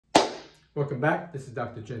Welcome back. This is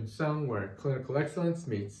Dr. Jin Sung, where clinical excellence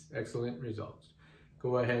meets excellent results.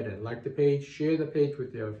 Go ahead and like the page, share the page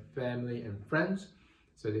with your family and friends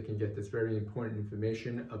so they can get this very important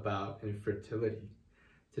information about infertility.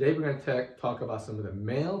 Today we're going to talk about some of the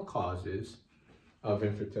male causes of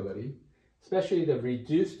infertility, especially the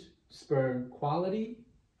reduced sperm quality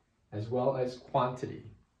as well as quantity,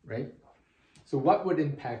 right? So what would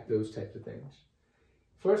impact those types of things?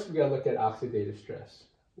 First, we got to look at oxidative stress.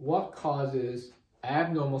 What causes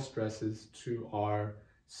abnormal stresses to our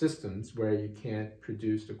systems where you can't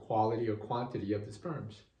produce the quality or quantity of the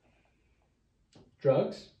sperms?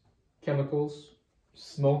 Drugs, chemicals,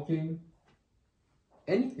 smoking,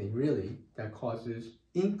 anything really that causes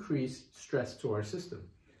increased stress to our system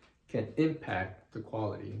can impact the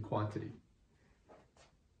quality and quantity.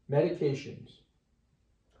 Medications,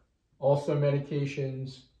 ulcer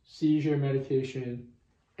medications, seizure medication,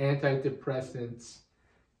 antidepressants,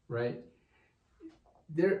 right?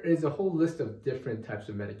 There is a whole list of different types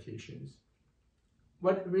of medications.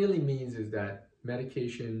 What it really means is that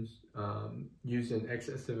medications used in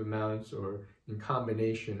excessive amounts or in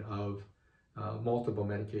combination of multiple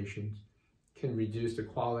medications can reduce the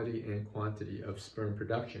quality and quantity of sperm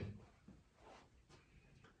production.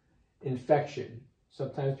 Infection.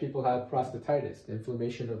 Sometimes people have prostatitis,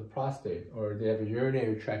 inflammation of the prostate, or they have a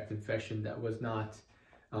urinary tract infection that was not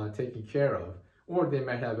taken care of, or they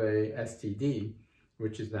might have a STD,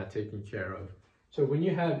 which is not taken care of. So when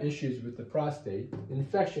you have issues with the prostate,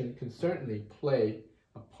 infection can certainly play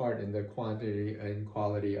a part in the quantity and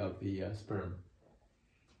quality of the sperm.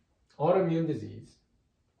 Autoimmune disease.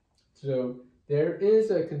 So there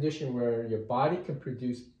is a condition where your body can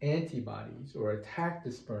produce antibodies or attack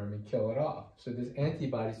the sperm and kill it off. So there's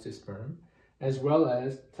antibodies to sperm as well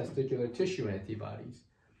as testicular tissue antibodies.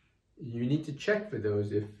 You need to check for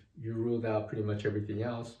those if you ruled out pretty much everything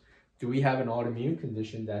else. Do we have an autoimmune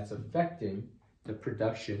condition that's affecting the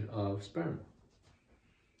production of sperm?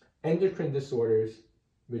 Endocrine disorders,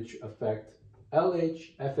 which affect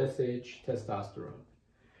LH, FSH, testosterone,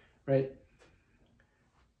 right?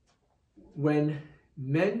 When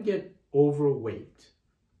men get overweight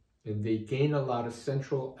and they gain a lot of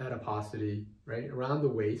central adiposity, right, around the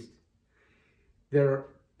waist, their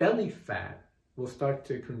belly fat will start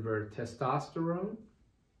to convert testosterone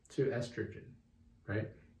to estrogen, right?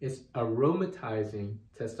 It's aromatizing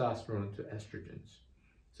testosterone to estrogens.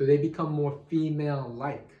 So they become more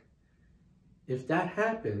female-like. If that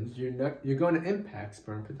happens, you're going to impact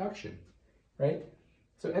sperm production, right?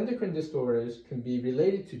 So endocrine disorders can be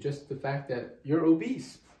related to just the fact that you're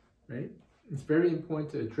obese, right? It's very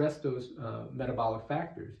important to address those metabolic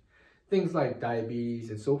factors. Things like diabetes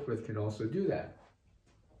and so forth can also do that.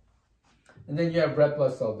 And then you have red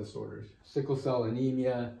blood cell disorders, sickle cell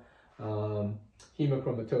anemia,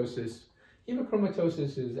 hemochromatosis.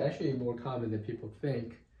 Hemochromatosis is actually more common than people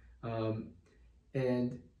think,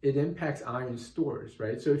 and it impacts iron stores,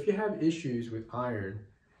 right? So if you have issues with iron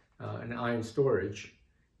and iron storage,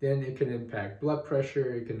 then it can impact blood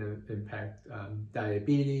pressure, it can impact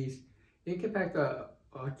diabetes, it can impact a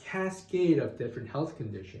cascade of different health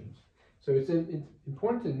conditions. So it's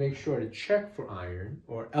important to make sure to check for iron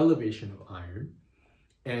or elevation of iron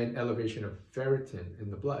and elevation of ferritin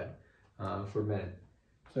in the blood for men.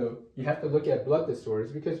 So you have to look at blood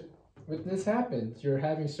disorders because when this happens, you're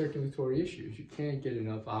having circulatory issues. You can't get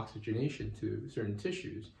enough oxygenation to certain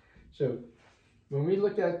tissues. So when we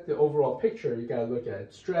look at the overall picture, you got to look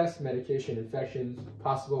at stress, medication, infections,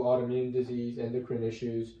 possible autoimmune disease, endocrine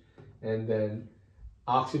issues, and then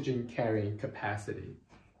oxygen carrying capacity.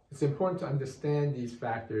 It's important to understand these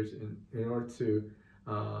factors in order to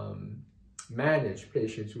manage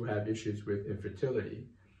patients who have issues with infertility.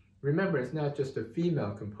 Remember, it's not just a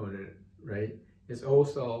female component, right? It's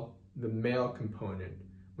also the male component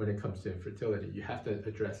when it comes to infertility. You have to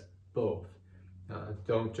address both.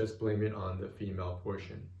 Don't just blame it on the female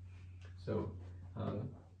portion. So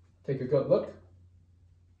take a good look.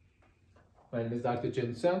 My name is Dr.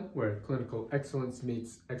 Jin Sung, where clinical excellence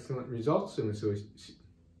meets excellent results. So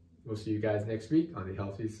we'll see you guys next week on the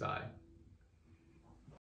healthy side.